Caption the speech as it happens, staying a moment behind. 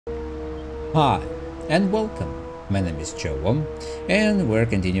Hi, and welcome. My name is Joe, and we're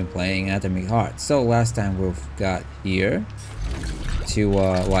continuing playing Atomic Heart. So last time we've got here to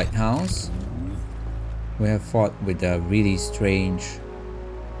Lighthouse. We have fought with a really strange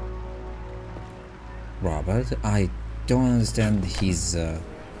robot. I don't understand his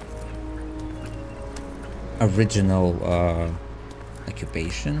original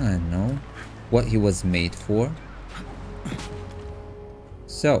occupation. I don't know what he was made for.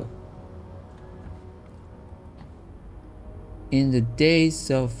 So, in the days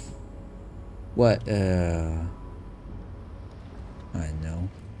of what I know.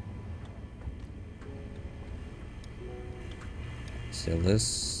 So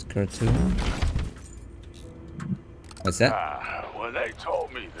this cartoon. What's that? When they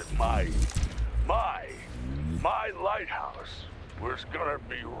told me that my lighthouse was gonna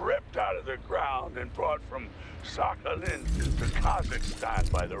be ripped out of the ground and brought from Sakhalin to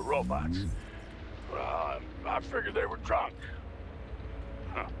Kazakhstan by the robots, I figured they were drunk.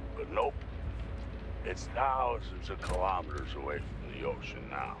 But nope. It's thousands of kilometers away from the ocean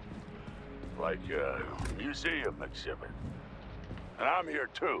now. Like a museum exhibit. And I'm here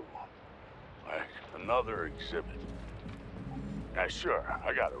too. Like another exhibit. Now sure,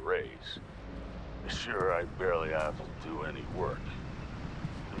 I got a raise. Sure, I barely have to do any work.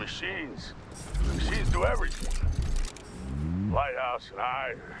 The machines do everything. Lighthouse and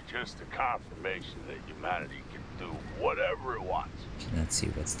I are just a confirmation that humanity can do whatever it wants. Let's see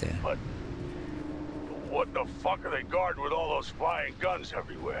what's there. But what the fuck are they guarding with all those flying guns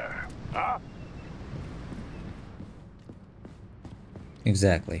everywhere? Huh?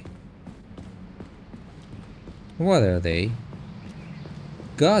 Exactly. What are they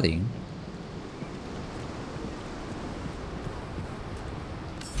guarding?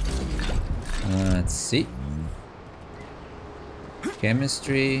 Let's see.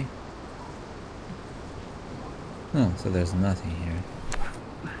 Chemistry. Oh, so there's nothing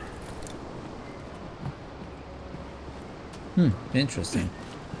here. Interesting.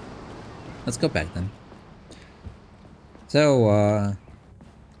 Let's go back then. So,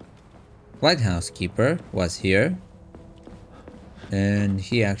 Lighthouse Keeper was here. And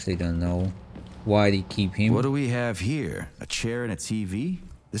he actually don't know why they keep him. What do we have here? A chair and a TV?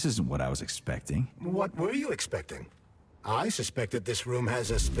 This isn't what I was expecting. What were you expecting? I suspected this room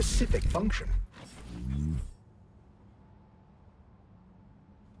has a specific function.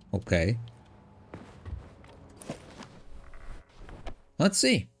 Okay. Let's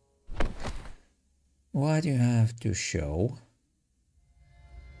see. What do you have to show?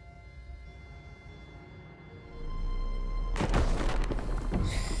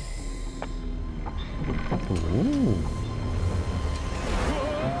 Ooh.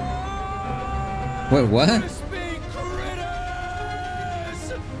 Wait, what?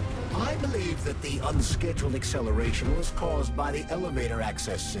 I believe that the unscheduled acceleration was caused by the elevator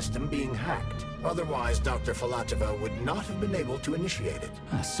access system being hacked. Otherwise, Dr. Filatova would not have been able to initiate it.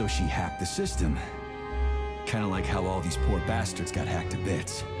 So she hacked the system. Kind of like how all these poor bastards got hacked to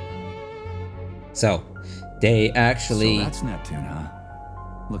bits. So, they actually... So that's Neptune, huh?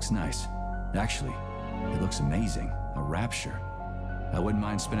 Looks nice. Actually, it looks amazing. A rapture. I wouldn't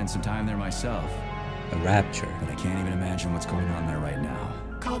mind spending some time there myself. A rapture. But I can't even imagine what's going on there right now.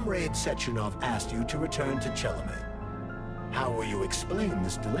 Comrade Sechenov asked you to return to Chelomey. How will you explain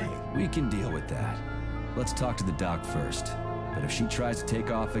this delay? We can deal with that. Let's talk to the doc first. But if she tries to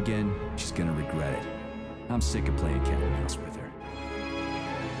take off again, she's gonna regret it. I'm sick of playing cat and mouse with her.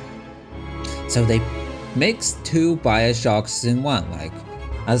 So they mixed two Bioshocks in one, like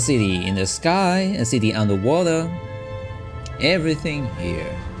a city in the sky, a city underwater, everything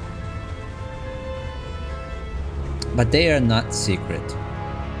here. But they are not secret.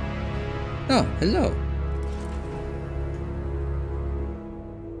 Oh, hello.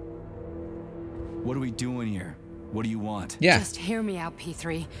 What are we doing here? What do you want? Yeah. Just hear me out,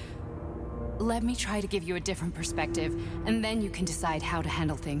 P3. Let me try to give you a different perspective, and then you can decide how to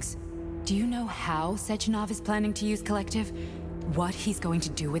handle things. Do you know how Sechenov is planning to use Collective? What he's going to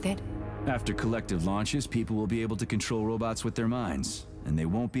do with it? After Collective launches, people will be able to control robots with their minds, and they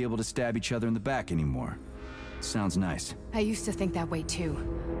won't be able to stab each other in the back anymore. Sounds nice. I used to think that way too,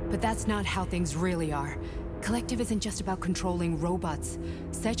 but that's not how things really are. Collective isn't just about controlling robots.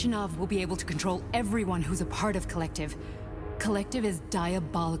 Sechenov will be able to control everyone who's a part of Collective. Collective is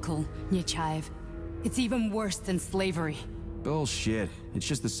diabolical, Nechayev. It's even worse than slavery. Bullshit. It's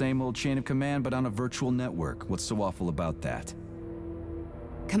just the same old chain of command, but on a virtual network. What's so awful about that?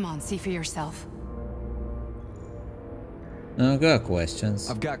 Come on, see for yourself. I've got questions.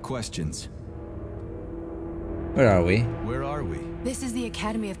 I've got questions. Where are we? Where are we? This is the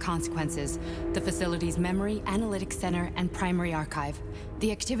Academy of Consequences, the facility's memory, analytics center, and primary archive.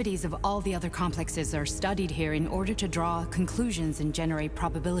 The activities of all the other complexes are studied here in order to draw conclusions and generate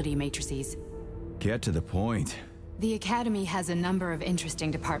probability matrices. Get to the point. The Academy has a number of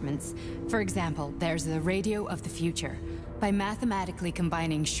interesting departments. For example, there's the Radio of the Future. By mathematically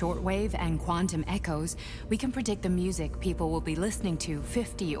combining shortwave and quantum echoes, we can predict the music people will be listening to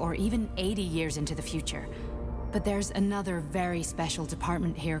 50 or even 80 years into the future. But there's another very special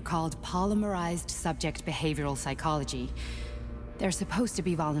department here called Polymerized Subject Behavioral Psychology. They're supposed to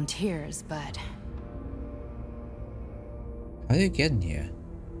be volunteers, but... How do you get in here?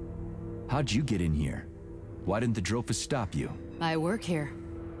 How'd you get in here? Why didn't the Drofus stop you? I work here.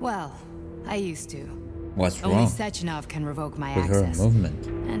 Well, I used to. What's Only wrong Sechenov can revoke my with her access. movement?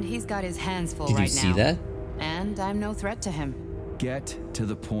 And he's got his hands full Did right you see now. that? And I'm no threat to him. Get to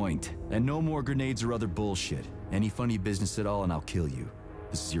the point. And no more grenades or other bullshit. Any funny business at all and I'll kill you.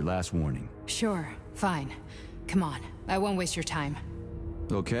 This is your last warning. Sure, fine. Come on, I won't waste your time.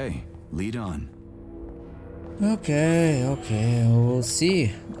 Okay, lead on. Okay, we'll see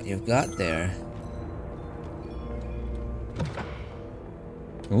what you've got there.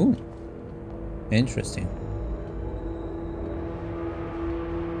 Ooh, interesting.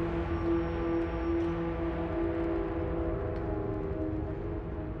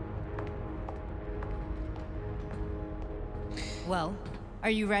 Well, are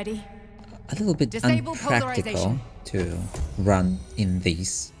you ready? A little bit Disable unpractical polarization. to run in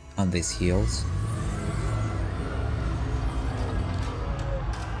these on these hills.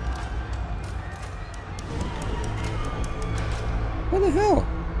 What the hell?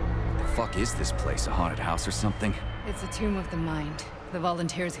 The fuck is this place? A haunted house or something? It's a tomb of the mind. The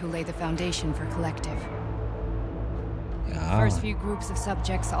volunteers who lay the foundation for Collective. Yeah. First few groups of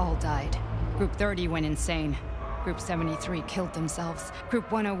subjects all died. Group 30 went insane. Group 73 killed themselves.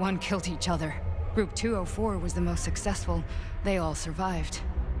 Group 101 killed each other. Group 204 was the most successful. They all survived.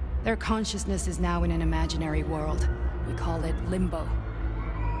 Their consciousness is now in an imaginary world. We call it Limbo.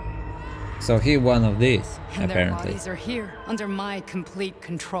 So he one of these, And their apparently. bodies are here, under my complete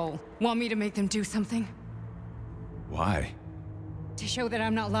control. Want me to make them do something? Why? To show that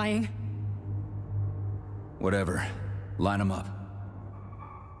I'm not lying? Whatever. Line them up.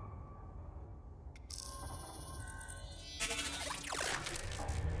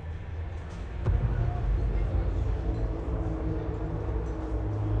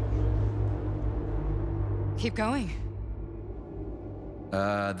 Keep going.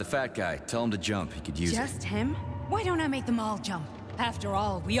 The fat guy. Tell him to jump. He could use it. Just him? Why don't I make them all jump? After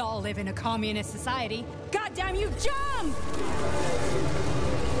all, we all live in a communist society. Goddamn you, jump!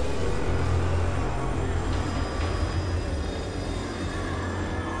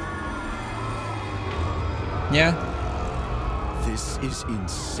 Yeah. This is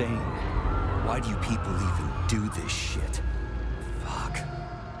insane. Why do you people even do this shit? Fuck.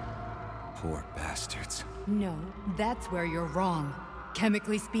 Poor bastards. No, that's where you're wrong.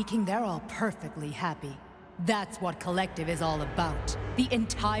 Chemically speaking, they're all perfectly happy. That's what Collective is all about. The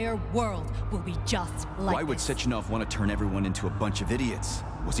entire world will be just like Why would this. Sechenov want to turn everyone into a bunch of idiots?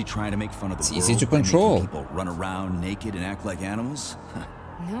 Was he trying to make fun of the It's world easy to by making control. people run around naked and act like animals?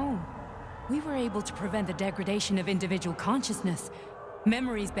 No. We were able to prevent the degradation of individual consciousness.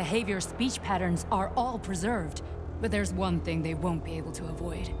 Memories, behavior, speech patterns are all preserved. But there's one thing they won't be able to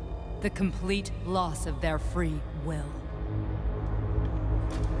avoid. The complete loss of their free will.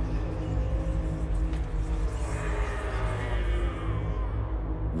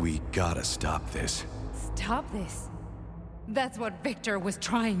 We gotta stop this. Stop this. That's what Victor was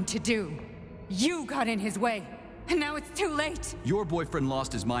trying to do. You got in his way, and now it's too late. Your boyfriend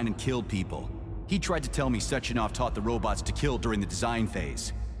lost his mind and killed people. He tried to tell me Sechenov taught the robots to kill during the design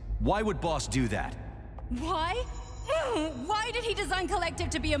phase. Why would Boss do that? Why? Why did he design Collective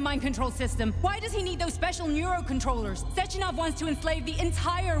to be a mind control system? Why does he need those special neurocontrollers? Sechenov wants to enslave the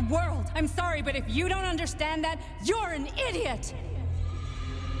entire world. I'm sorry, but if you don't understand that, you're an idiot!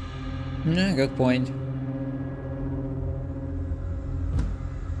 Yeah, good point.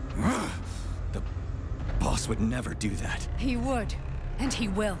 The Boss would never do that. He would, and he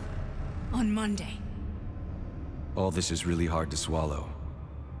will. On Monday. All this is really hard to swallow.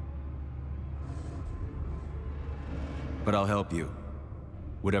 But I'll help you.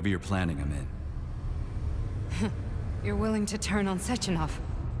 Whatever you're planning, I'm in. You're willing to turn on Sechenov?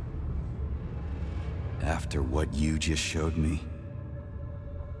 After what you just showed me?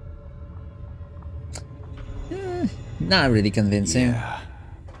 Not really convincing. Yeah.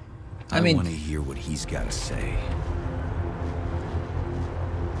 I mean- want to hear what he's got to say.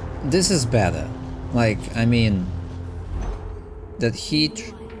 This is better. Like, I mean, that he... P2,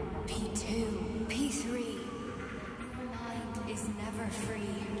 P3. Your mind is never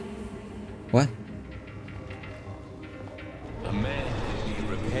free. What? A man can be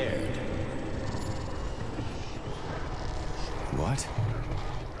repaired. What?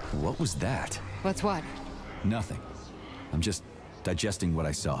 What was that? What's what? Nothing. I'm just digesting what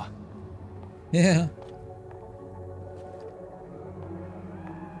I saw. Yeah.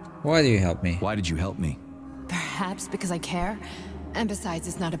 Why do you help me? Why did you help me? Perhaps because I care. And besides,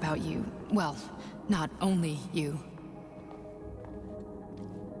 it's not about you. Well, not only you.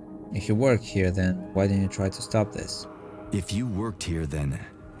 If you work here, then why didn't you try to stop this? If you worked here, then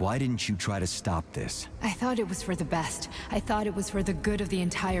why didn't you try to stop this? I thought it was for the best. I thought it was for the good of the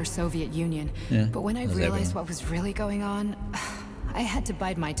entire Soviet Union. Yeah, but when I as realized everyone. what was really going on, I had to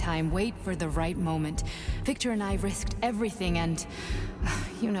bide my time, wait for the right moment. Victor and I risked everything and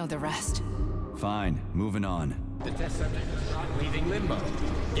you know the rest. Fine, moving on. The test subject is not leaving limbo.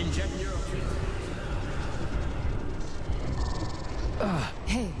 Inject neurofeedback.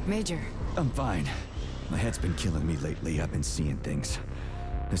 Hey, Major. I'm fine. My head's been killing me lately. I've been seeing things.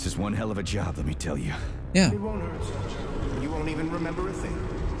 This is one hell of a job, let me tell you. Yeah. It won't hurt, Sergeant. You won't even remember a thing.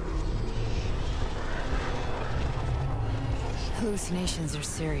 Hallucinations are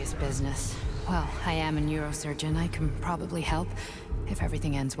serious business. Well, I am a neurosurgeon. I can probably help, if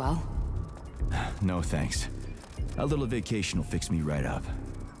everything ends well. No thanks. A little vacation will fix me right up.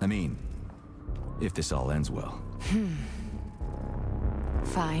 I mean, if this all ends well.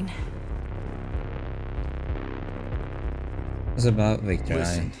 Fine. It's about Victor.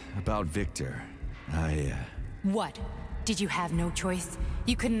 Listen, about Victor, What? Did you have no choice?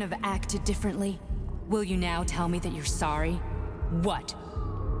 You couldn't have acted differently? Will you now tell me that you're sorry? What?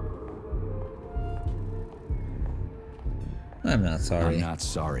 I'm not sorry. I'm not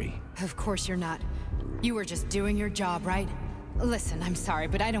sorry. Of course you're not. You were just doing your job, right? Listen, I'm sorry,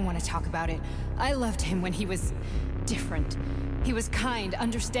 but I don't want to talk about it. I loved him when he was different. He was kind,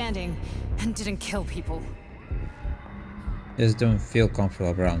 understanding, and didn't kill people. Just don't feel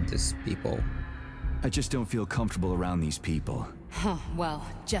comfortable around these people. I just don't feel comfortable around these people. Huh, well,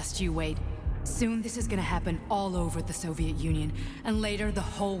 just you wait. Soon this is gonna happen all over the Soviet Union, and later the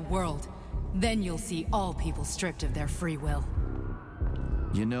whole world. Then you'll see all people stripped of their free will.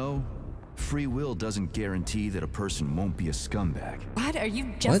 You know, free will doesn't guarantee that a person won't be a scumbag. What? Are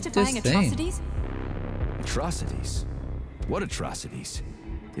you justifying this thing? atrocities? Atrocities? What atrocities?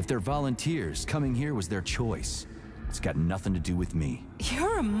 If they're volunteers, coming here was their choice. It's got nothing to do with me.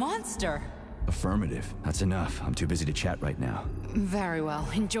 You're a monster. Affirmative. That's enough. I'm too busy to chat right now. Very well.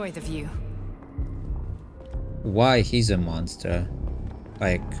 Enjoy the view. Why he's a monster?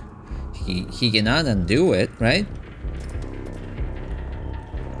 Like, he cannot undo it, right?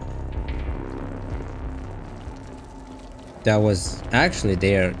 That was actually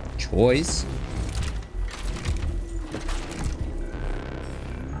their choice.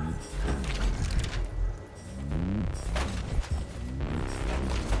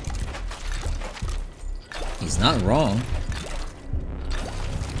 He's not wrong.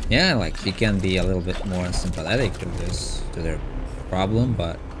 Yeah, like he can be a little bit more sympathetic to this, to their problem,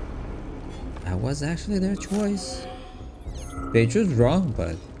 but that was actually their choice. They chose wrong,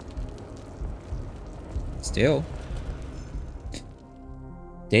 but still.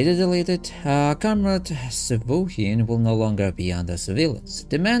 Data deleted. Comrade Sevuhin will no longer be under surveillance.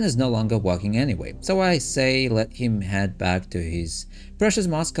 The man is no longer working anyway, so I say let him head back to his precious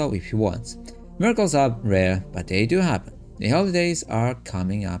Moscow if he wants. Miracles are rare, but they do happen. The holidays are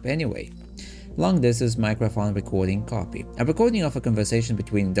coming up anyway. Long distance microphone recording copy. A recording of a conversation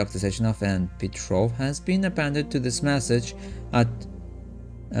between Dr. Sechenov and Petrov has been appended to this message at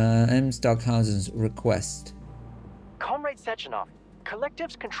M. Stockhausen's request. Comrade Sechenov,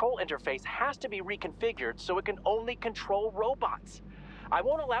 Collective's control interface has to be reconfigured so it can only control robots. I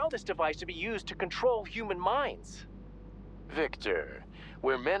won't allow this device to be used to control human minds. Victor,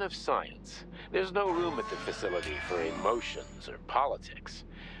 we're men of science. There's no room at the facility for emotions or politics.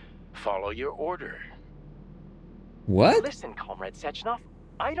 Follow your order. What? Listen, Comrade Sechenov,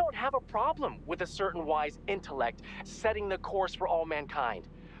 I don't have a problem with a certain wise intellect setting the course for all mankind.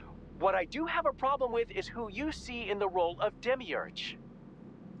 What I do have a problem with is who you see in the role of Demiurge.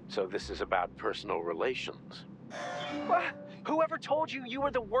 So this is about personal relations. Well, whoever told you you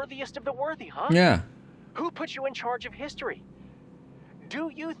were the worthiest of the worthy, huh? Yeah. Who put you in charge of history?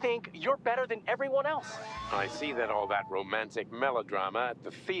 Do you think you're better than everyone else? I see that all that romantic melodrama at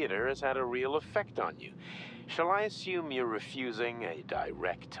the theater has had a real effect on you. Shall I assume you're refusing a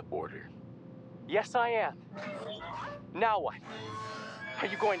direct order? Yes, I am. Now what? Are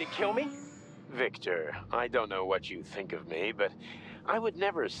you going to kill me? Victor, I don't know what you think of me, but I would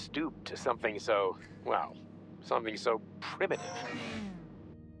never stoop to something so, well, something so primitive.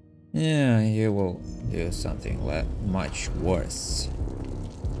 Yeah, you will do something much worse.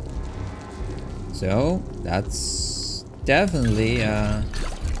 So, that's definitely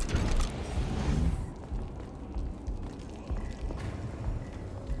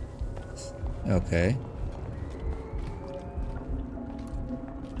okay.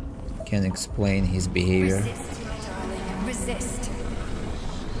 Can explain his behavior. Resist, my darling. Resist.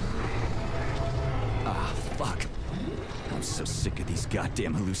 Ah, fuck. I'm so sick of these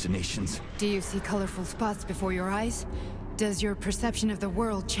goddamn hallucinations. Do you see colorful spots before your eyes? Does your perception of the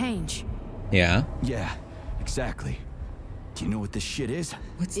world change? Yeah. Yeah, exactly. Do you know what this shit is?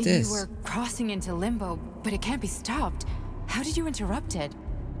 What's this? You were crossing into limbo, but it can't be stopped. How did you interrupt it?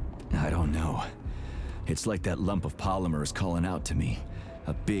 I don't know. It's like that lump of polymer is calling out to me.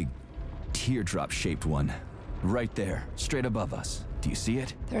 A big, teardrop-shaped one. Right there, straight above us. Do you see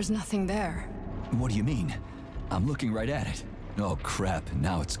it? There's nothing there. What do you mean? I'm looking right at it. Oh crap,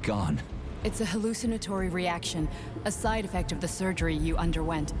 now it's gone. It's a hallucinatory reaction, a side effect of the surgery you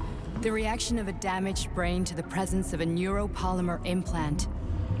underwent. The reaction of a damaged brain to the presence of a neuropolymer implant.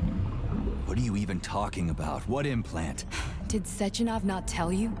 What are you even talking about? What implant? Did Sechenov not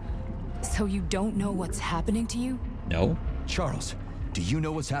tell you? So you don't know what's happening to you? No. Charles, do you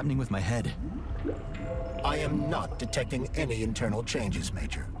know what's happening with my head? I am not detecting any internal changes,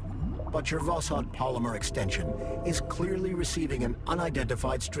 Major. But your Vossod polymer extension is clearly receiving an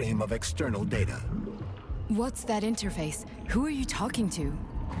unidentified stream of external data. What's that interface? Who are you talking to?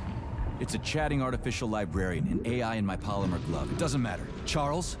 It's a chatting artificial librarian, an AI in my polymer glove. It doesn't matter.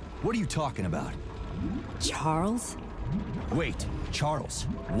 Charles, what are you talking about? Charles? Wait, Charles,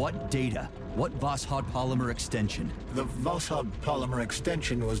 what data? What Vossod polymer extension? The Vossod polymer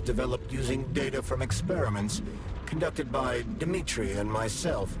extension was developed using data from experiments conducted by Dmitri and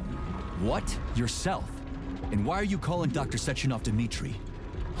myself. What? Yourself? And why are you calling Dr. Sechenov Dmitri?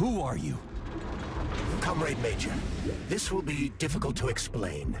 Who are you? Comrade Major, this will be difficult to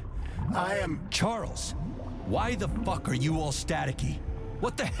explain. I am... Charles, why the fuck are you all staticky?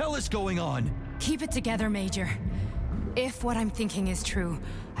 What the hell is going on? Keep it together, Major. If what I'm thinking is true,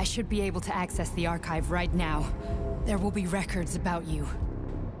 I should be able to access the archive right now. There will be records about you.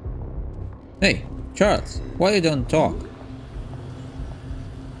 Hey, Charles, why you don't talk?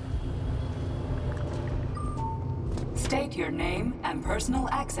 State your name and personal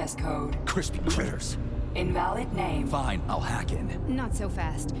access code. Crispy critters. Invalid name. Fine, I'll hack in. Not so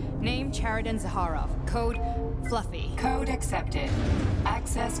fast. Name Chariton Zaharov. Code Fluffy. Code accepted.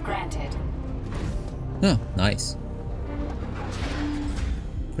 Access granted. Oh, nice.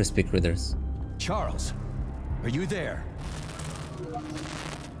 Crispy critters. Charles, are you there?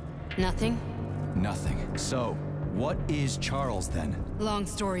 Nothing? Nothing. So, what is Charles then? Long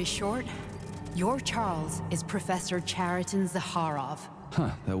story short, your Charles is Professor Chariton Zaharov.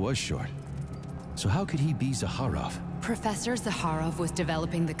 Huh, that was short. So how could he be Zaharov? Professor Zaharov was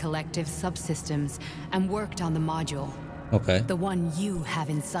developing the collective subsystems and worked on the module. Okay. The one you have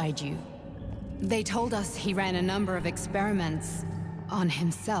inside you. They told us he ran a number of experiments on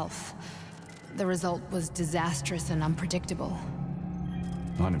himself. The result was disastrous and unpredictable.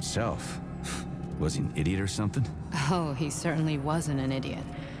 On himself? Was he an idiot or something? Oh, he certainly wasn't an idiot.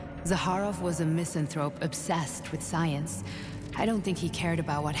 Zaharov was a misanthrope obsessed with science. I don't think he cared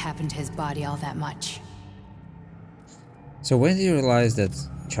about what happened to his body all that much. So when did you realize that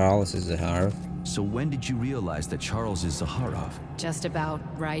Charles is Zaharov? So when did you realize that Charles is Zaharov? Just about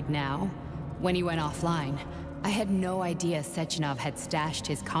right now, when he went offline. I had no idea Sechenov had stashed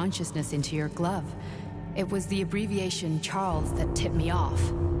his consciousness into your glove. It was the abbreviation Charles that tipped me off.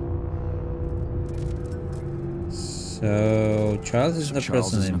 So Charles isn't a Charles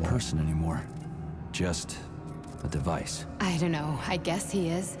person isn't anymore. a person anymore. Just a device. I don't know, I guess he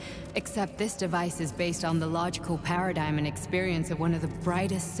is. Except this device is based on the logical paradigm and experience of one of the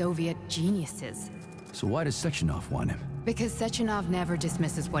brightest Soviet geniuses. So why does Sechenov want him? Because Sechenov never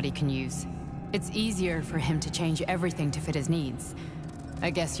dismisses what he can use. It's easier for him to change everything to fit his needs. I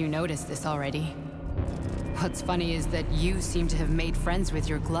guess you noticed this already. What's funny is that you seem to have made friends with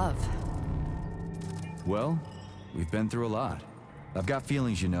your glove. Well, we've been through a lot. I've got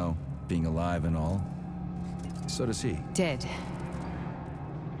feelings, you know, being alive and all. So does he. Did.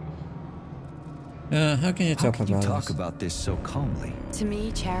 How can you How talk can about you talk this? about this so calmly? To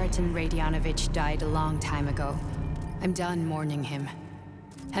me, Chariton Radionovich died a long time ago. I'm done mourning him.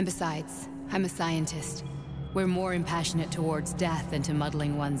 And besides, I'm a scientist. We're more impassionate towards death than to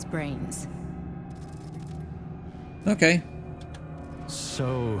muddling one's brains. Okay.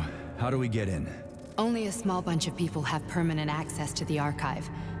 So, How do we get in? Only a small bunch of people have permanent access to the archive.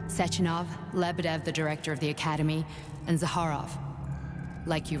 Sechenov, Lebedev, the director of the Academy, and Zakharov.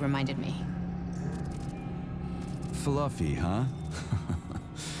 Like you reminded me. Fluffy, huh?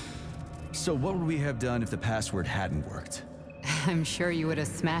 So what would we have done if the password hadn't worked? I'm sure you would have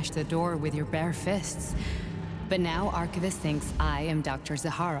smashed the door with your bare fists. But now Archivist thinks I am Dr.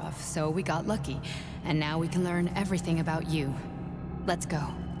 Zakharov, so we got lucky. And now we can learn everything about you. Let's go.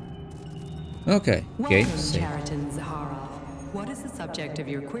 Okay, Welcome, gates. Chariton Zakharov. What is the subject of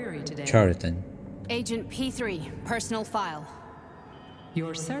your query today? Chariton. Agent P3, personal file.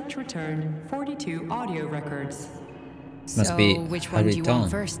 Your search returned 42 audio records. Must So, be which one do you want Hariton.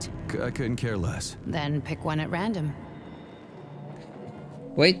 first? I couldn't care less. Then pick one at random.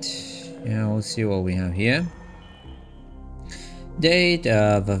 Wait, yeah, we'll see what we have here. Date,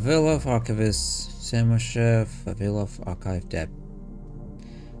 Vavilov, Archivist Samushev, Vavilov, Archive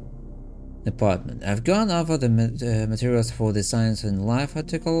Department. I've gone over the materials for the Science and Life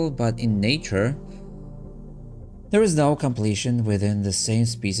article, but in Nature, there is no completion within the same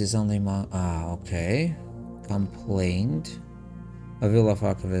species, only okay. Complained. Vavilov,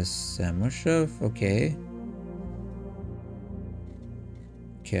 Archivist Samushev, okay.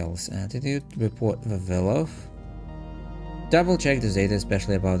 Careless attitude. Report Vavilov. Double check this data,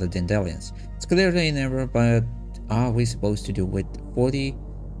 especially about the Dandelions. It's clearly in error, but are we supposed to do with 40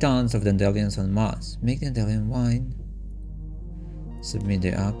 tons of Dandelions on Mars? Make Dandelion wine. Submit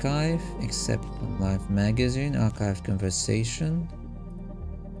the archive. Accept Life magazine. Archive conversation.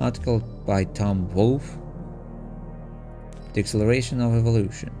 Article by Tom Wolfe. The acceleration of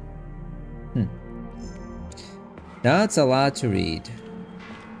evolution. That's a lot to read.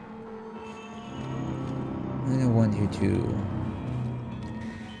 I don't want you to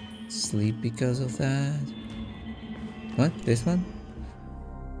sleep because of that. What? This one?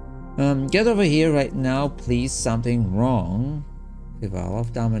 Get over here right now, please. Something wrong.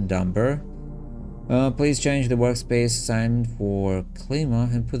 Evolve, Dumb and Dumber. Please change the workspace assigned for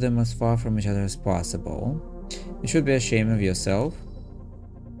Klimov and put them as far from each other as possible. You should be ashamed of yourself.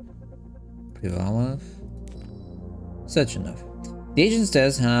 Privalov. Sechenov. The agent's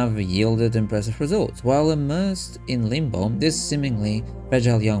tests have yielded impressive results. While immersed in limbo, this seemingly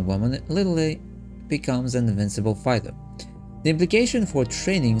fragile young woman literally becomes an invincible fighter. The implication for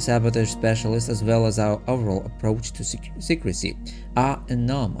training sabotage specialists as well as our overall approach to secrecy are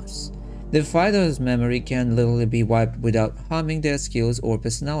enormous. The fighter's memory can literally be wiped without harming their skills or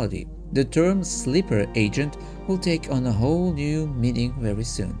personality. The term sleeper agent will take on a whole new meaning very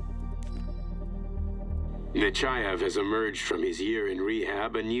soon. Nechayev has emerged from his year in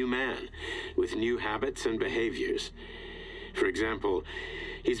rehab a new man, with new habits and behaviors. For example,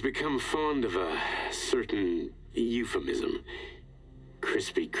 he's become fond of a certain euphemism.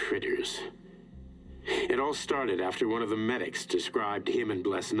 Crispy critters. It all started after one of the medics described him and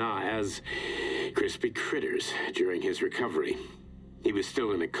Blesna as crispy critters during his recovery. He was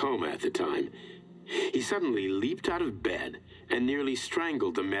still in a coma at the time. He suddenly leaped out of bed and nearly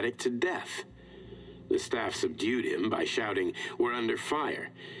strangled the medic to death. The staff subdued him by shouting, "We're under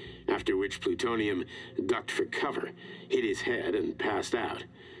fire," after which Plutonium ducked for cover, hit his head, and passed out.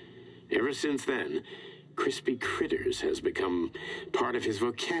 Ever since then, crispy critters has become part of his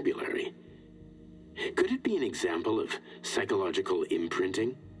vocabulary. Could it be an example of psychological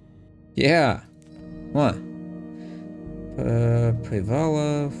imprinting? Yeah. What?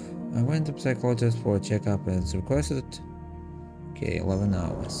 Privalov. I went to psychologist for a checkup as requested. Okay, 11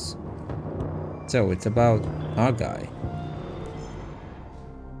 hours. So it's about our guy.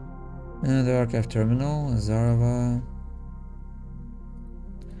 The archive terminal, Zarova.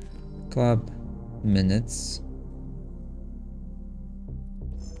 Club minutes.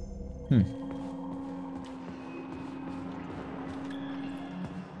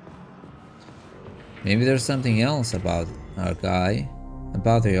 Maybe there's something else about our guy,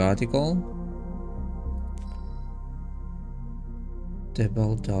 about the article.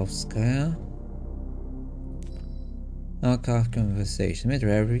 Debaltovskaya. Archive conversation.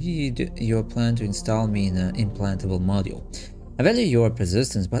 Dmitry, I read your plan to install me in an implantable module. I value your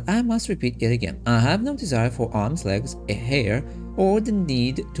persistence, but I must repeat yet again. I have no desire for arms, legs, a hair, or the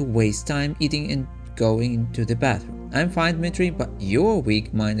need to waste time eating and going into the bathroom. I'm fine, Dmitry, but your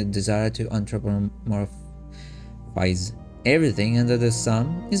weak-minded desire to anthropomorphize everything under the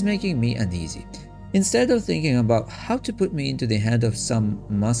sun is making me uneasy. Instead of thinking about how to put me into the head of some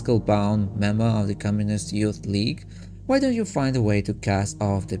muscle-bound member of the Communist Youth League, why don't you find a way to cast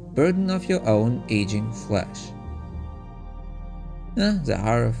off the burden of your own aging flesh?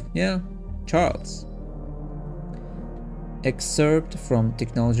 Zakharov, yeah, Charles. excerpt from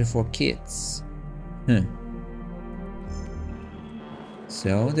Technology for Kids.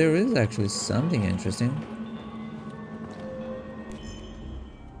 So there is actually something interesting.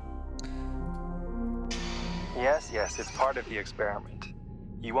 Yes, it's part of the experiment.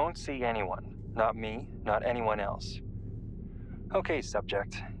 You won't see anyone. Not me, not anyone else. Okay,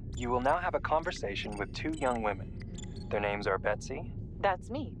 subject. You will now have a conversation with two young women. Their names are Betsy. That's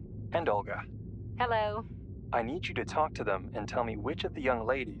me. And Olga. Hello. I need you to talk to them and tell me which of the young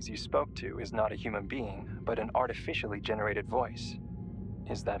ladies you spoke to is not a human being, but an artificially generated voice.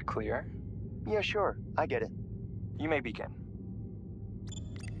 Is that clear? Yeah, sure. I get it. You may begin.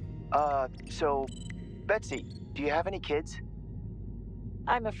 So, Betsy, do you have any kids?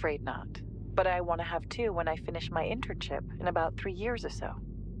 I'm afraid not. But I want to have two when I finish my internship in about 3 years or so.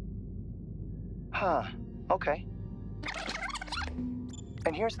 Huh. Okay.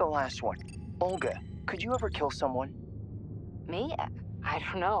 And here's the last one. Olga, could you ever kill someone? Me? I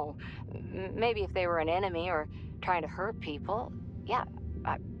don't know. Maybe if they were an enemy or trying to hurt people. Yeah,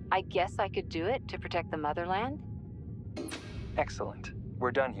 I guess I could do it to protect the motherland. Excellent.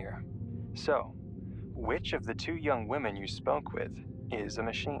 We're done here. So, which of the two young women you spoke with is a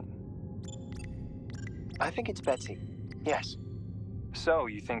machine? I think it's Betsy. Yes. So,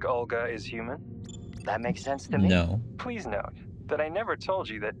 you think Olga is human? That makes sense to me. No. Please note that I never told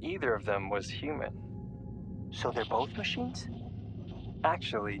you that either of them was human. So they're both machines?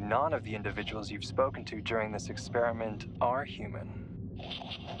 Actually, none of the individuals you've spoken to during this experiment are human.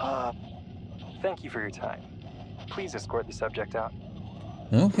 Thank you for your time. Please escort the subject out.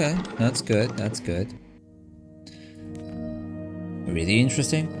 Okay, that's good, that's good. Really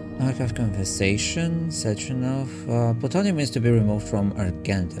interesting. Archive conversation, section of plutonium is to be removed from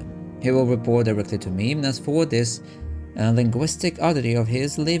Argentum. He will report directly to me, and as for this linguistic oddity of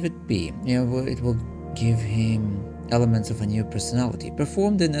his, leave it be. It will give him elements of a new personality.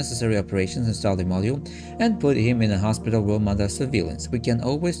 Perform the necessary operations, install the module, and put him in a hospital room under surveillance. We can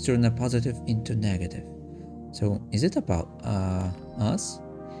always turn a positive into negative. So, is it about us?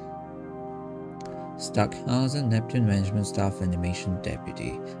 Stockhausen, Neptune Management Staff Animation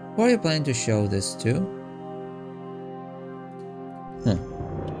Deputy. Who are you planning to show this to?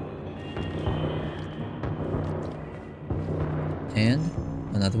 And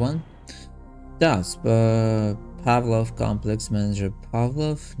another one. Das, Pavlov Complex Manager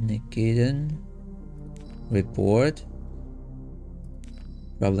Pavlov, Nikitin. Report.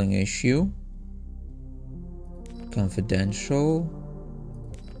 Troubling issue. Confidential.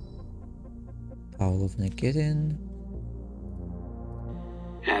 Pavlov Nikitin.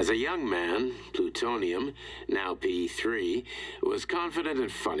 As a young man, Plutonium, now P3, was confident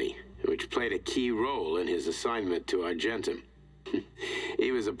and funny, which played a key role in his assignment to Argentum.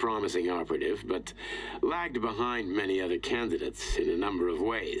 He was a promising operative, but lagged behind many other candidates in a number of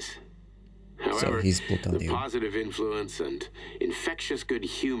ways. However, the positive influence and infectious good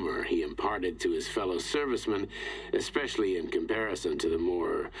humor he imparted to his fellow servicemen, especially in comparison to the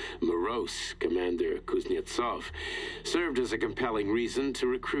more morose Commander Kuznetsov, served as a compelling reason to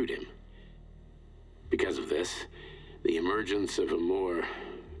recruit him. Because of this, the emergence of a more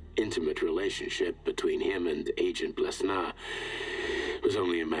intimate relationship between him and Agent Blesna was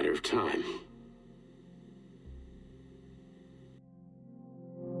only a matter of time.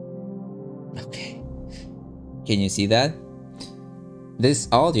 Okay. Can you see that? This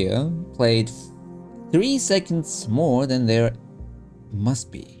audio played 3 seconds more than there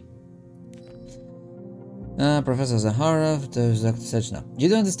must be. Professor Zaharov, Dr. Sechna. You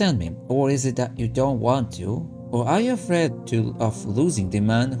don't understand me, or is it that you don't want to? Or are you afraid of losing the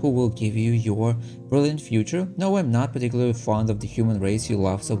man who will give you your brilliant future? No, I'm not particularly fond of the human race you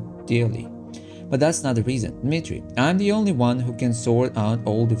love so dearly. But that's not the reason. Dmitri, I'm the only one who can sort out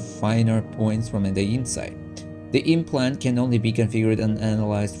all the finer points from the inside. The implant can only be configured and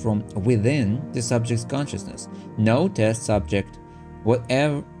analyzed from within the subject's consciousness. No test subject,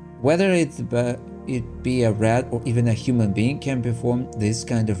 whether it be a rat or even a human being, can perform this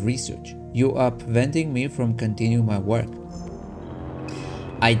kind of research. You are preventing me from continuing my work.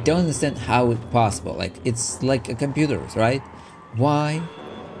 I don't understand how it's possible. Like, it's like a computer, right? Why?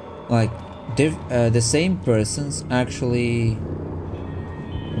 Like, the same persons actually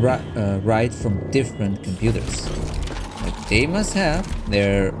write from different computers. Like, they must have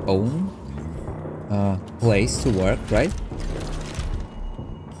their own place to work, right?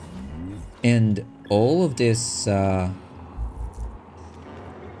 And all of this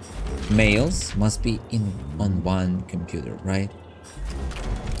mails must be on one computer, right?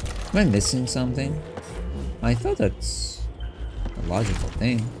 Am I missing something? I thought that's a logical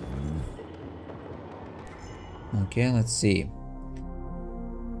thing. Okay, let's see.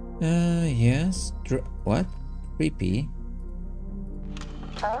 Yes. What? Creepy.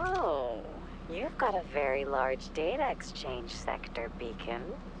 Oh, you've got a very large data exchange sector, Beacon.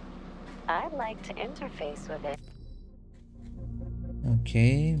 I'd like to interface with it.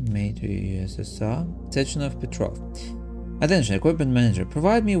 Okay, made to USSR. Section of Petrov. Attention, equipment manager.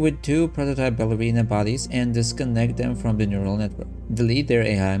 Provide me with 2 prototype ballerina bodies and disconnect them from the neural network. Delete their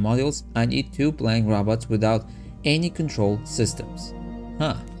AI modules. I need 2 blank robots without any control systems.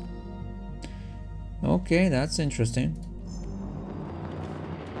 Huh. Okay, that's interesting.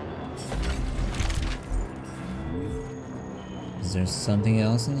 Is there something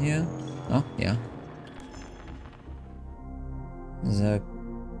else in here? Oh, yeah.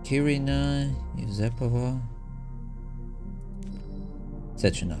 Zakirina Yuzepova.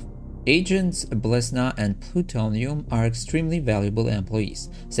 Such enough. Agents Blesna and Plutonium are extremely valuable employees.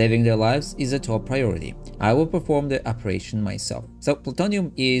 Saving their lives is a top priority. I will perform the operation myself. So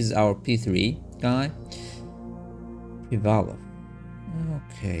Plutonium is our P3 guy. Privalov.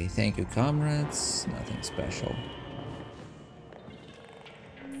 Okay, thank you, comrades. Nothing special.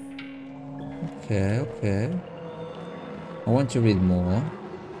 Okay. I want to read more.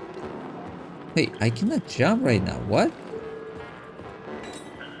 Hey, I cannot jump right now. What?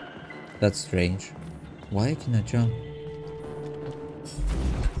 That's strange. Why can I jump?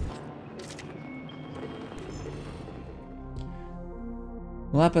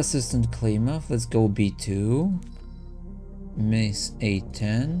 Lab assistant Klimov, let's go B2. Miss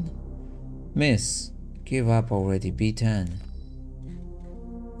A10. Miss, give up already, B10.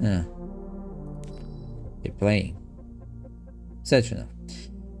 You're playing. Such enough.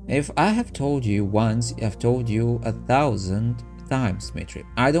 If I have told you once, I've told you 1,000 times, Dmitri.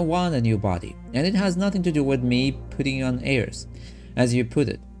 I don't want a new body, and it has nothing to do with me putting on airs. As you put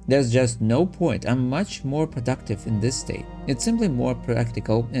it, there's just no point. I'm much more productive in this state. It's simply more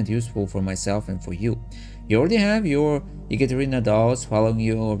practical and useful for myself and for you. You already have your Ekaterina dolls following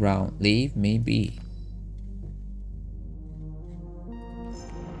you around. Leave me be.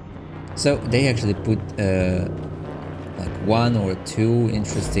 So they actually put like 1 or 2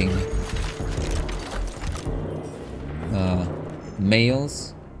 interesting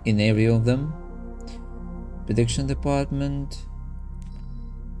males in every of them. Prediction department,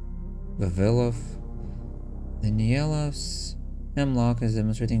 Vavilov, Danielov's Hemlock is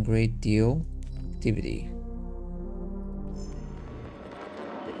demonstrating great deal activity.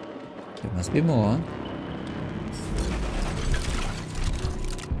 There must be more.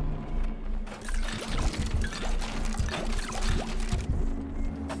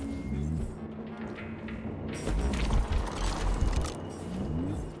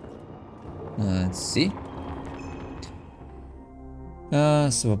 Let's see.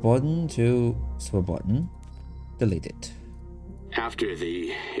 Swobodin to Swobodin. Delete it. After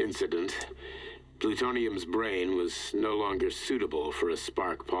the incident, Plutonium's brain was no longer suitable for a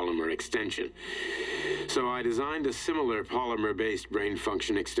spark polymer extension. So I designed a similar polymer-based brain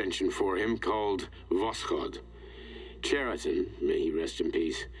function extension for him called Voskhod. Cheriton, may he rest in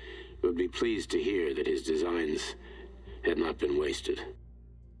peace, would be pleased to hear that his designs had not been wasted.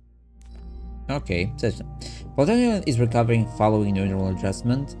 Okay, so Plutonium is recovering following neural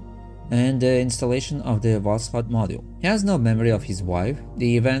adjustment and the installation of the Voskhod module. He has no memory of his wife,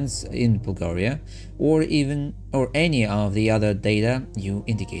 the events in Bulgaria, or any of the other data you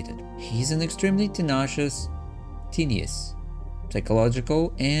indicated. He's an extremely tenacious,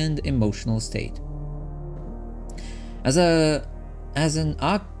 psychological and emotional state. As an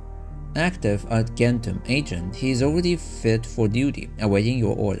active Argentum agent, he is already fit for duty, awaiting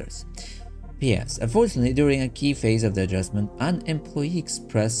your orders. P.S. Unfortunately, during a key phase of the adjustment, an employee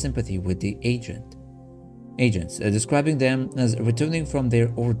expressed sympathy with the agents, describing them as returning from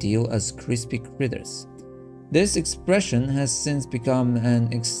their ordeal as crispy critters. This expression has since become an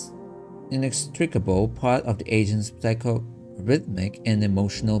inextricable part of the agent's psychorhythmic and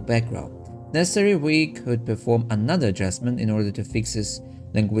emotional background. Necessary, we could perform another adjustment in order to fix his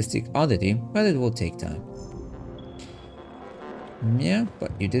linguistic oddity, but it will take time. Yeah,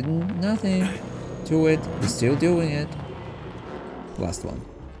 but you did nothing to it. You're still doing it. Last one.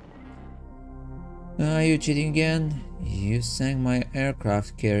 Are you cheating again? You sank my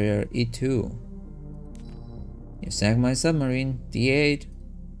aircraft carrier E2. You sank my submarine D8.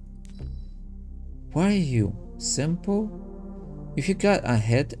 Why are you? Simple? If you got a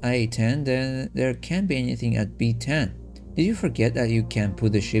hit at A10, then there can't be anything at B10. Did you forget that you can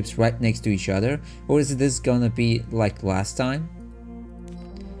put the ships right next to each other? Or is this gonna be like last time?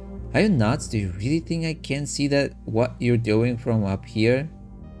 Are you nuts? Do you really think I can't see that what you're doing from up here?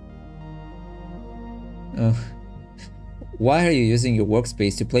 Oh, Why are you using your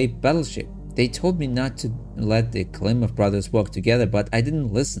workspace to play Battleship? They told me not to let the Klimov brothers work together, but I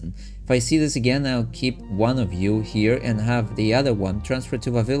didn't listen. If I see this again, I'll keep one of you here and have the other one transferred to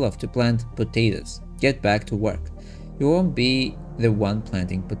Vavilov to plant potatoes. Get back to work. You won't be the one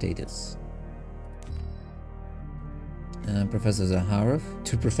planting potatoes. Professor Zaharov,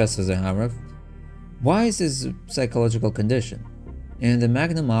 to Professor Zaharov. Why is this a psychological condition? In the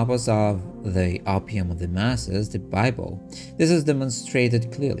magnum opus of the opium of the masses, the Bible, this is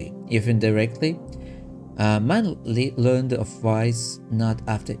demonstrated clearly, if indirectly. Man learned of vice not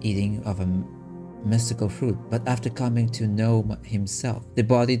after eating of a mystical fruit, but after coming to know himself. The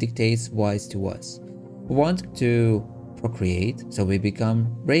body dictates vice to us. We want to procreate, so we become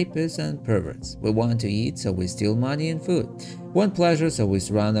rapists and perverts. We want to eat, so we steal money and food. We want pleasure, so we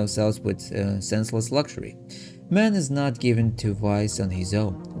surround ourselves with senseless luxury. Man is not given to vice on his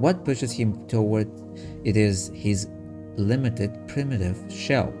own. What pushes him toward it is his limited, primitive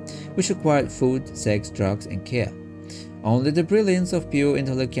shell, which required food, sex, drugs, and care. Only the brilliance of pure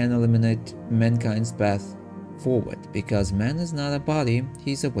intellect can illuminate mankind's path forward, because man is not a body,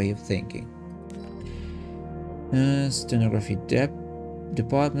 he is a way of thinking. Stenography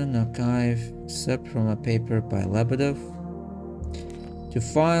Department Archive, except from a paper by Lebedov to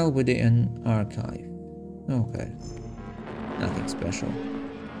file within archive. Okay, nothing special.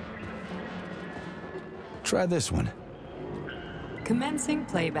 Try this one. Commencing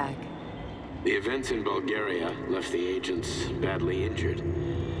playback. The events in Bulgaria left the agents badly injured.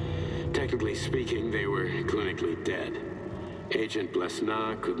 Technically speaking, they were clinically dead. Agent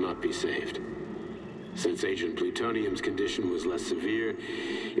Blesna could not be saved. Since Agent Plutonium's condition was less severe,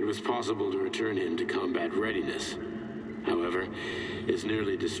 it was possible to return him to combat readiness. However, his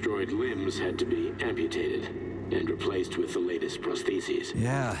nearly destroyed limbs had to be amputated and replaced with the latest prostheses.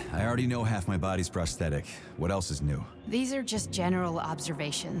 Yeah, I already know half my body's prosthetic. What else is new? These are just general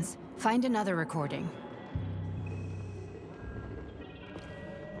observations. Find another recording.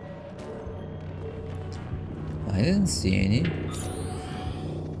 I didn't see any.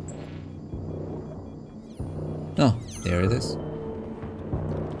 Oh, there it is.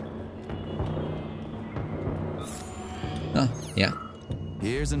 Oh, yeah.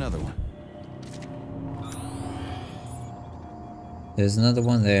 Here's another one. There's another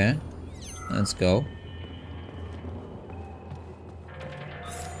one there. Let's go.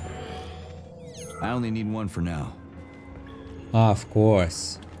 I only need one for now. Of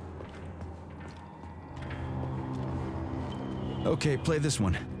course. Okay, play this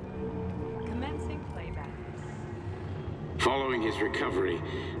one. Commencing playback. Following his recovery,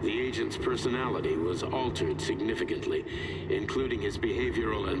 the agent's personality was altered significantly, including his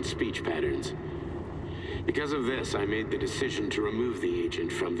behavioral and speech patterns. Because of this, I made the decision to remove the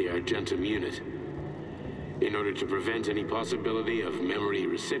agent from the Argentum unit. In order to prevent any possibility of memory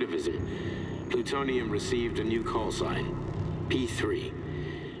recidivism, Plutonium received a new call sign, P3,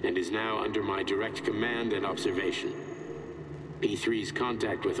 and is now under my direct command and observation. P3's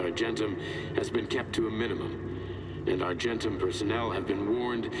contact with Argentum has been kept to a minimum, and Argentum personnel have been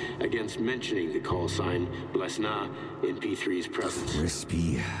warned against mentioning the call sign Blesna in P3's presence.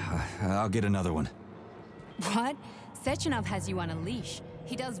 Crispy. I'll get another one. What? Sechenov has you on a leash.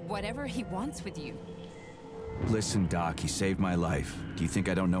 He does whatever he wants with you. Listen, Doc, he saved my life. Do you think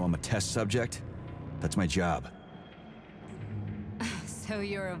I don't know I'm a test subject? That's my job. So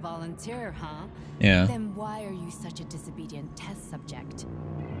you're a volunteer, huh? Yeah. Then why are you such a disobedient test subject?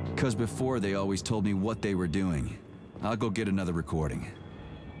 Because before they always told me what they were doing. I'll go get another recording.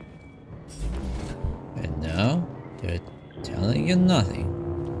 And now, they're telling you nothing.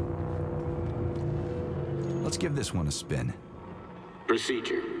 Let's give this one a spin.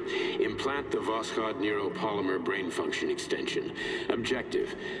 Procedure. Implant the Voskhod neuropolymer brain function extension.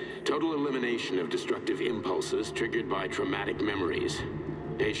 Objective. Total elimination of destructive impulses triggered by traumatic memories.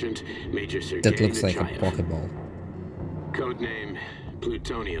 Patient, Major Sergei That looks like a Nechayev. Pokeball. Codename,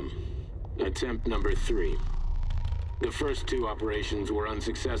 Plutonium. Attempt number 3. The first 2 operations were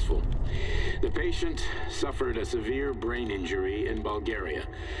unsuccessful. The patient suffered a severe brain injury in Bulgaria,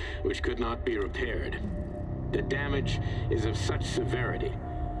 which could not be repaired. The damage is of such severity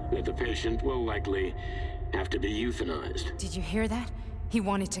that the patient will likely have to be euthanized. Did you hear that? He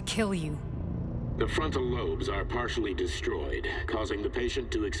wanted to kill you. The frontal lobes are partially destroyed, causing the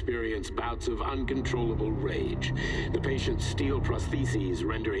patient to experience bouts of uncontrollable rage. The patient's steel prostheses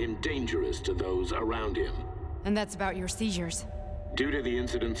render him dangerous to those around him. And that's about your seizures. Due to the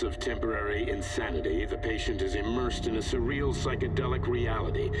incidence of temporary insanity, the patient is immersed in a surreal psychedelic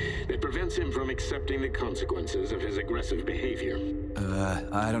reality that prevents him from accepting the consequences of his aggressive behavior.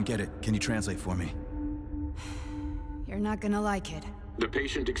 I don't get it. Can you translate for me? You're not gonna like it. The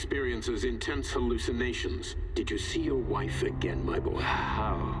patient experiences intense hallucinations. Did you see your wife again, my boy?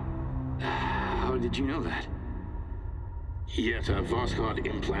 How did you know that? Yet a Voskhod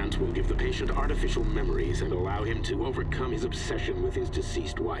implant will give the patient artificial memories and allow him to overcome his obsession with his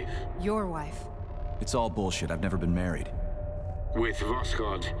deceased wife. Your wife. It's all bullshit. I've never been married. With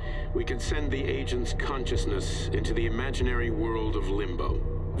Voskhod, we can send the agent's consciousness into the imaginary world of limbo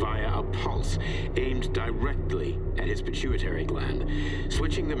via a pulse aimed directly at his pituitary gland,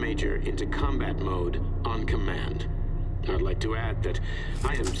 switching the Major into combat mode on command. I'd like to add that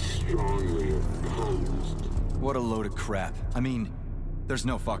I am strongly opposed. What a load of crap. I mean, there's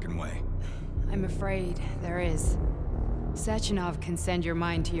no fucking way. I'm afraid there is. Sechenov can send your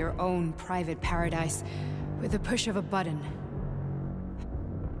mind to your own private paradise with the push of a button.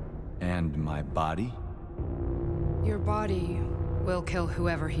 And my body? Your body will kill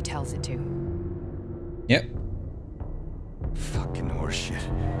whoever he tells it to. Yep. Fucking horseshit.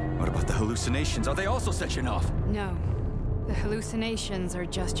 What about the hallucinations? Are they also Sechenov? No. The hallucinations are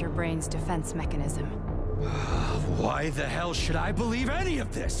just your brain's defense mechanism. Why the hell should I believe any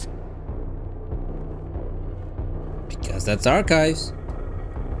of this? Because that's archives.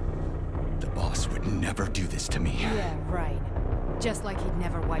 The boss would never do this to me. Yeah, right. Just like he'd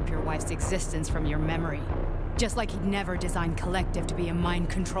never wipe your wife's existence from your memory. Just like he'd never design Collective to be a mind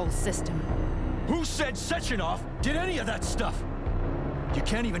control system. Who said Sechenov did any of that stuff? You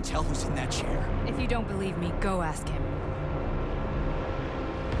can't even tell who's in that chair. If you don't believe me, go ask him.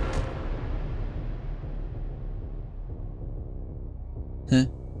 Huh.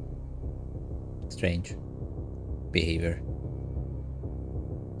 Strange behavior.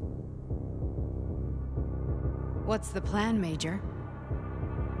 What's the plan, Major?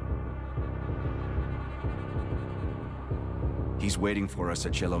 He's waiting for us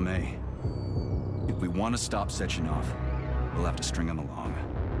at Chelomey. If we want to stop Sechenov, we'll have to string him along.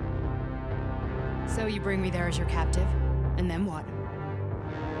 So you bring me there as your captive, and then what?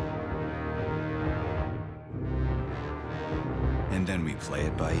 And then we play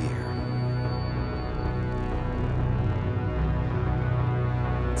it by ear.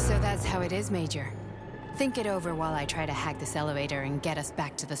 So that's how it is, Major. Think it over while I try to hack this elevator and get us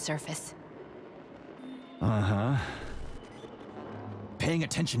back to the surface. Uh-huh. Paying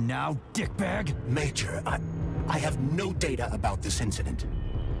attention now, dickbag? Major, I have no data about this incident.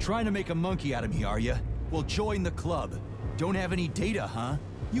 Trying to make a monkey out of me, are you? Well, join the club. Don't have any data, huh?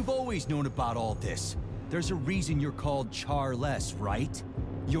 You've always known about all this. There's a reason you're called Charless, right?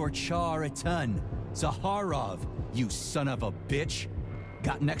 You're Char-a-ton. Zaharov, you son of a bitch.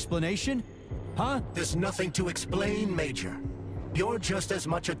 Got an explanation? Huh? There's nothing to explain, Major. You're just as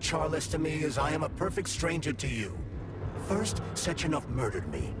much a Charless to me as I am a perfect stranger to you. First, Sechenov murdered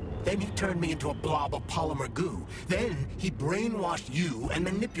me. Then he turned me into a blob of polymer goo. Then he brainwashed you and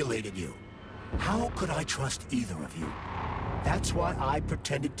manipulated you. How could I trust either of you? That's why I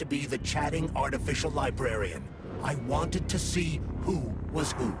pretended to be the chatting artificial librarian. I wanted to see who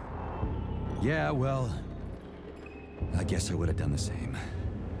was who. Yeah, well, I guess I would have done the same.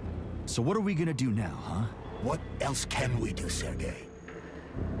 So what are we gonna do now, huh? What else can we do, Sergei?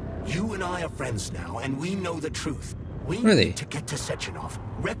 You and I are friends now, and we know the truth. We need to get to Sechenov,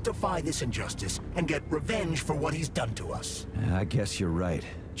 rectify this injustice, and get revenge for what he's done to us. I guess you're right,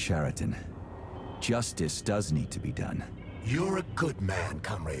 Chariton. Justice does need to be done. You're a good man,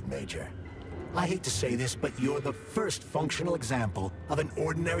 Comrade Major. I hate to say this, but you're the first functional example of an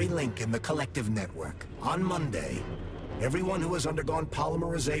ordinary link in the Collective network. On Monday, everyone who has undergone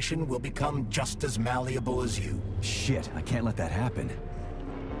polymerization will become just as malleable as you. Shit, I can't let that happen.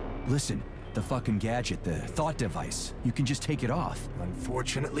 Listen, the fucking gadget, the thought device, you can just take it off.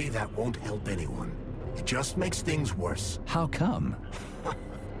 Unfortunately, that won't help anyone. It just makes things worse. How come?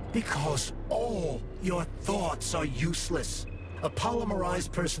 Because all your thoughts are useless. A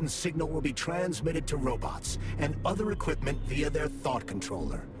polymerized person's signal will be transmitted to robots and other equipment via their thought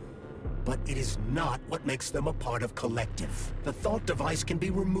controller. But it is not what makes them a part of Collective. The thought device can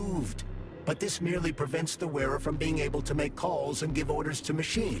be removed, but this merely prevents the wearer from being able to make calls and give orders to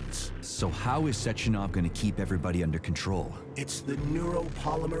machines. So how is Sechenov gonna keep everybody under control? It's the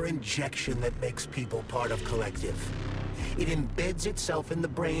neuropolymer injection that makes people part of Collective. It embeds itself in the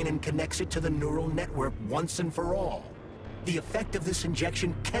brain and connects it to the neural network once and for all. The effect of this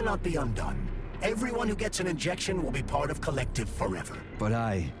injection cannot be undone. Everyone who gets an injection will be part of Collective forever. But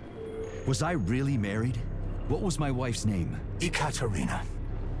was I really married? What was my wife's name? Ekaterina.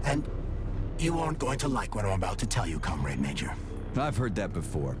 And you aren't going to like what I'm about to tell you, Comrade Major. I've heard that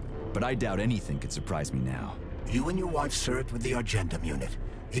before, but I doubt anything could surprise me now. You and your wife served with the Argentum unit.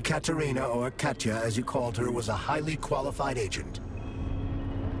 Ekaterina, or Katya as you called her, was a highly qualified agent.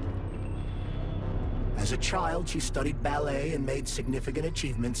 As a child, she studied ballet and made significant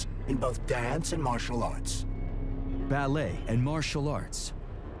achievements in both dance and martial arts. Ballet and martial arts?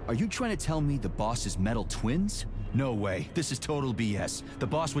 Are you trying to tell me the boss is metal twins? No way. This is total BS. The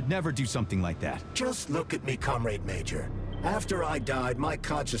boss would never do something like that. Just look at me, Comrade Major. After I died, my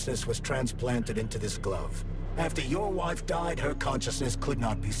consciousness was transplanted into this glove. After your wife died, her consciousness could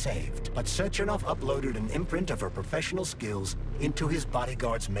not be saved. But Sechenov uploaded an imprint of her professional skills into his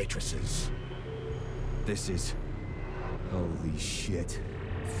bodyguard's matrices. This is... holy shit.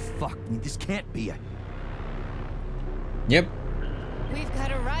 Fuck me, this can't be a... Yep. We've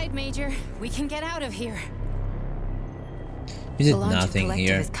got a ride, Major. We can get out of here. You did The launch of nothing Collective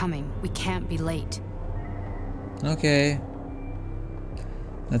here. is coming. We can't be late. Okay.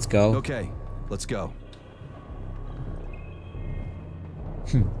 Let's go. Okay, let's go.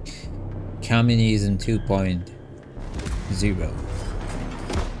 Communism 2.0.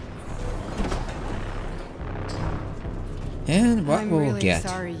 And what I'm we'll really get.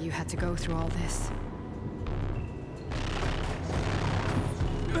 sorry you had to go through all this.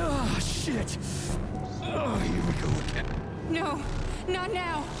 Oh, shit. Oh, here we go again. No, not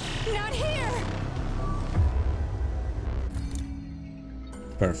now. Not here.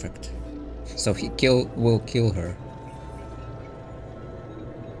 Perfect. So he will kill her.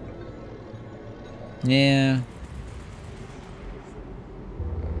 Yeah.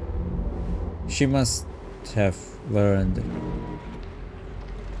 She must have learned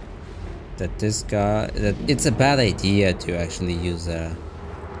that that it's a bad idea to actually use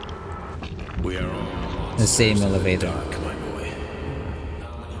We are all the same elevator. dark, my boy.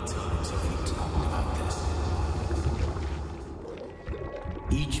 How many times have we talked about this?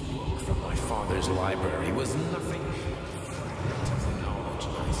 Each book from my father's library was nothing but the knowledge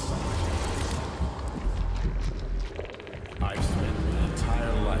I sought. I've spent my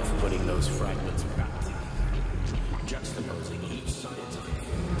entire life putting those fragments back together, juxtaposing each scientific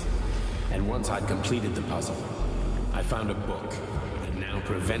fact. And once I'd completed the puzzle, I found a book that now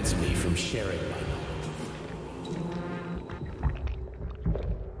prevents me from sharing my knowledge.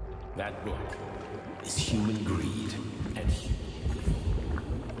 That book is human greed and human evil.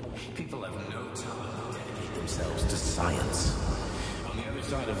 People have no time to dedicate themselves to science. On the other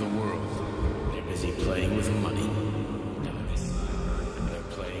side of the world, they're busy playing with money. On this side, they're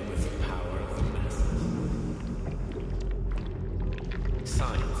playing with the power of the masses.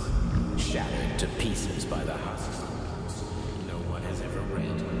 Science, shattered to pieces by the husks no one has ever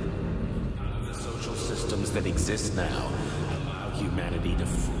read. None of the social systems that exist now allow humanity to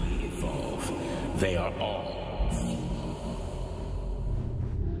fully evolve. They are all flawed.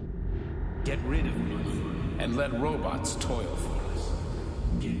 Get rid of money and let robots toil for us.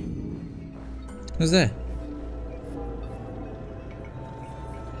 Who's that?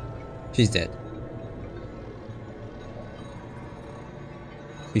 She's dead.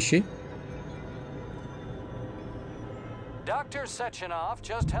 Is she? Dr. Sechenov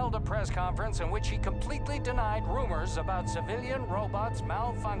just held a press conference in which he completely denied rumors about civilian robots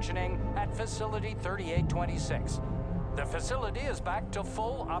malfunctioning at Facility 3826. The facility is back to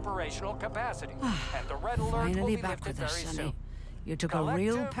full operational capacity, and the red alert will Finally be back lifted with us, very Sonny. soon. You took a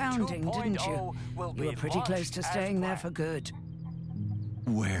real Collective pounding, didn't you? 2.0 will You were be pretty close to launched staying as there for good.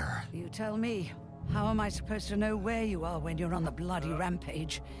 Where? You tell me. How am I supposed to know where you are when you're on the bloody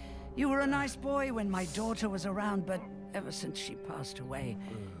rampage? You were a nice boy when my daughter was around, but ever since she passed away,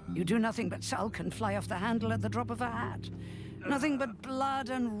 you do nothing but sulk and fly off the handle at the drop of a hat. Nothing but blood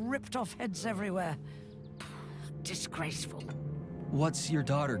and ripped off heads everywhere. Disgraceful. What's your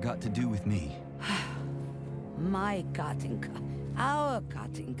daughter got to do with me? My Katinka. Our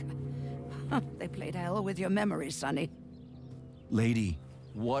Katinka. They played hell with your memory, Sonny. Lady,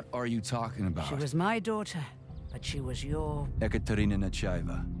 what are you talking about? She was my daughter, but she was your... Ekaterina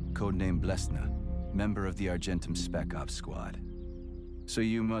Nechaeva, codename Blesna, member of the Argentum Spec Ops Squad. So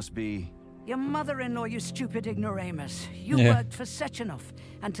you must be... Your mother-in-law, you stupid ignoramus. You worked for Sechenov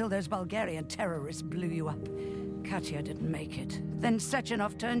until those Bulgarian terrorists blew you up. Katya didn't make it. Then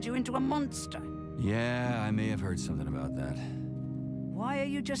Sechenov turned you into a monster. Yeah, I may have heard something about that. Why are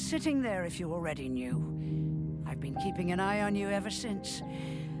you just sitting there if you already knew? I've been keeping an eye on you ever since.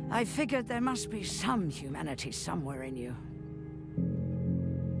 I figured there must be some humanity somewhere in you.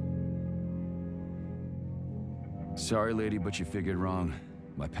 Sorry, lady, but you figured wrong.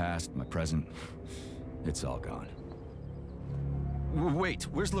 My past, my present, it's all gone. Wait,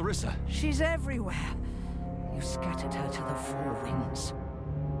 where's Larissa? She's everywhere. You scattered her to the four winds.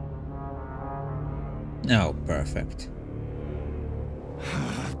 Oh, perfect.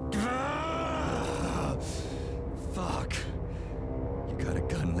 Fuck. You got a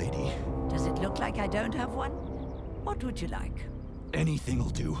gun, lady. Does it look like I don't have one? What would you like? Anything'll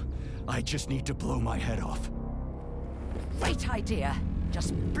do. I just need to blow my head off. Great idea.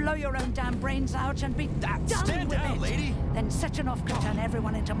 Just blow your own damn brains out and be done Stand with down, it. lady. Then Sechenov could turn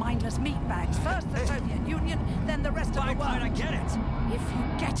everyone into mindless meatbags. First the Soviet Union, then the rest of the world. I get it. If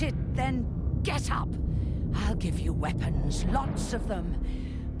you get it, then get up. I'll give you weapons, lots of them.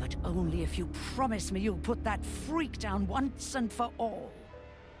 But only if you promise me you'll put that freak down once and for all.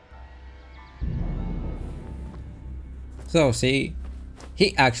 So, see,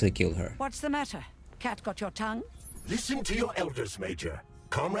 he actually killed her. What's the matter? Cat got your tongue? Listen to your elders, Major.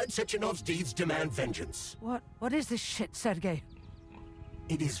 Comrade Sechenov's deeds demand vengeance. What is this shit, Sergei?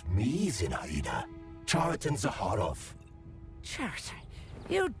 It is me, Zinaida. Chariton Zaharov. Chariton,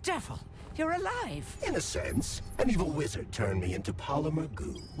 you devil! You're alive! In a sense, an evil wizard turned me into polymer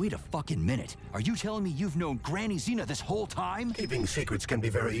goo. Wait a fucking minute. Are you telling me you've known Granny Zena this whole time? Keeping secrets can be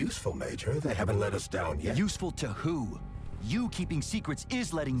very useful, Major. They haven't let us down yet. Useful to who? You keeping secrets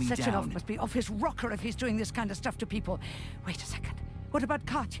is letting me Sechenov down. must be off his rocker if he's doing this kind of stuff to people. Wait a second. What about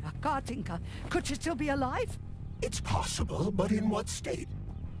Katya, Kartinka? Could she still be alive? It's possible, but in what state?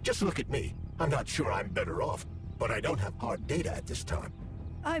 Just look at me. I'm not sure I'm better off, but I don't have hard data at this time.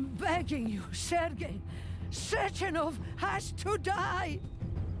 I'm begging you, Sergei. Sechenov has to die!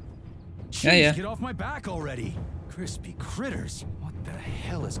 Jeez, Yeah. get off my back already! Crispy critters. What the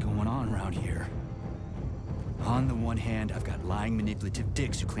hell is going on around here? On the one hand, I've got lying, manipulative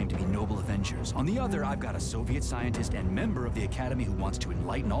dicks who claim to be noble avengers. On the other, I've got a Soviet scientist and member of the Academy who wants to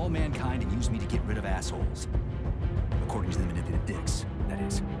enlighten all mankind and use me to get rid of assholes. According to the manipulative dicks, that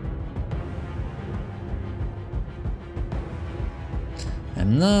is.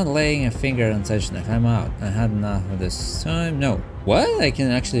 I'm not laying a finger on such enough. I'm out. I had enough of this time. No. What? I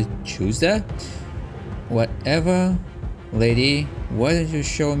can actually choose that? Whatever. Lady, why don't you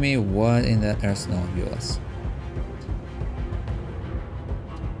show me what in that arsenal of yours?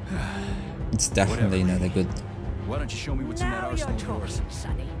 It's definitely not a good... Why don't you show me what's in that Now arsenal you're of yours? talking,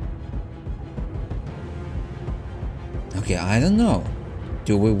 Sonny. Okay, I don't know.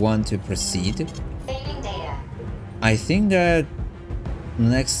 Do we want to proceed? Saving data. I think that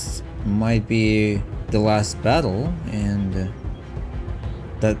next might be the last battle, and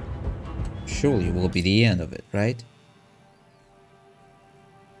that surely will be the end of it, right?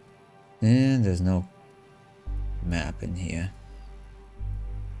 And there's no map in here.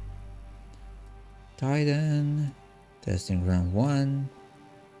 Titan, testing ground 1.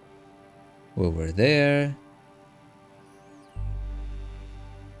 We were there.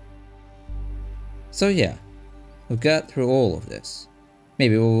 So yeah, we got through all of this.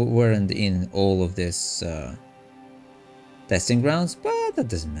 Maybe we weren't in all of this testing grounds, but that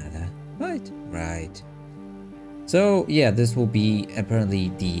doesn't matter, right? Right. So yeah, this will be apparently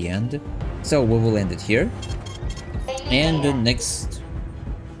the end. So we will end it here. And the next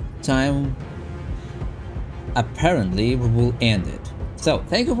time, apparently we will end it. So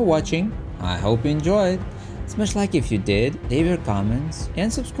thank you for watching. I hope you enjoyed. Smash like if you did, leave your comments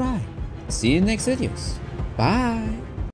and subscribe. See you in next videos. Bye.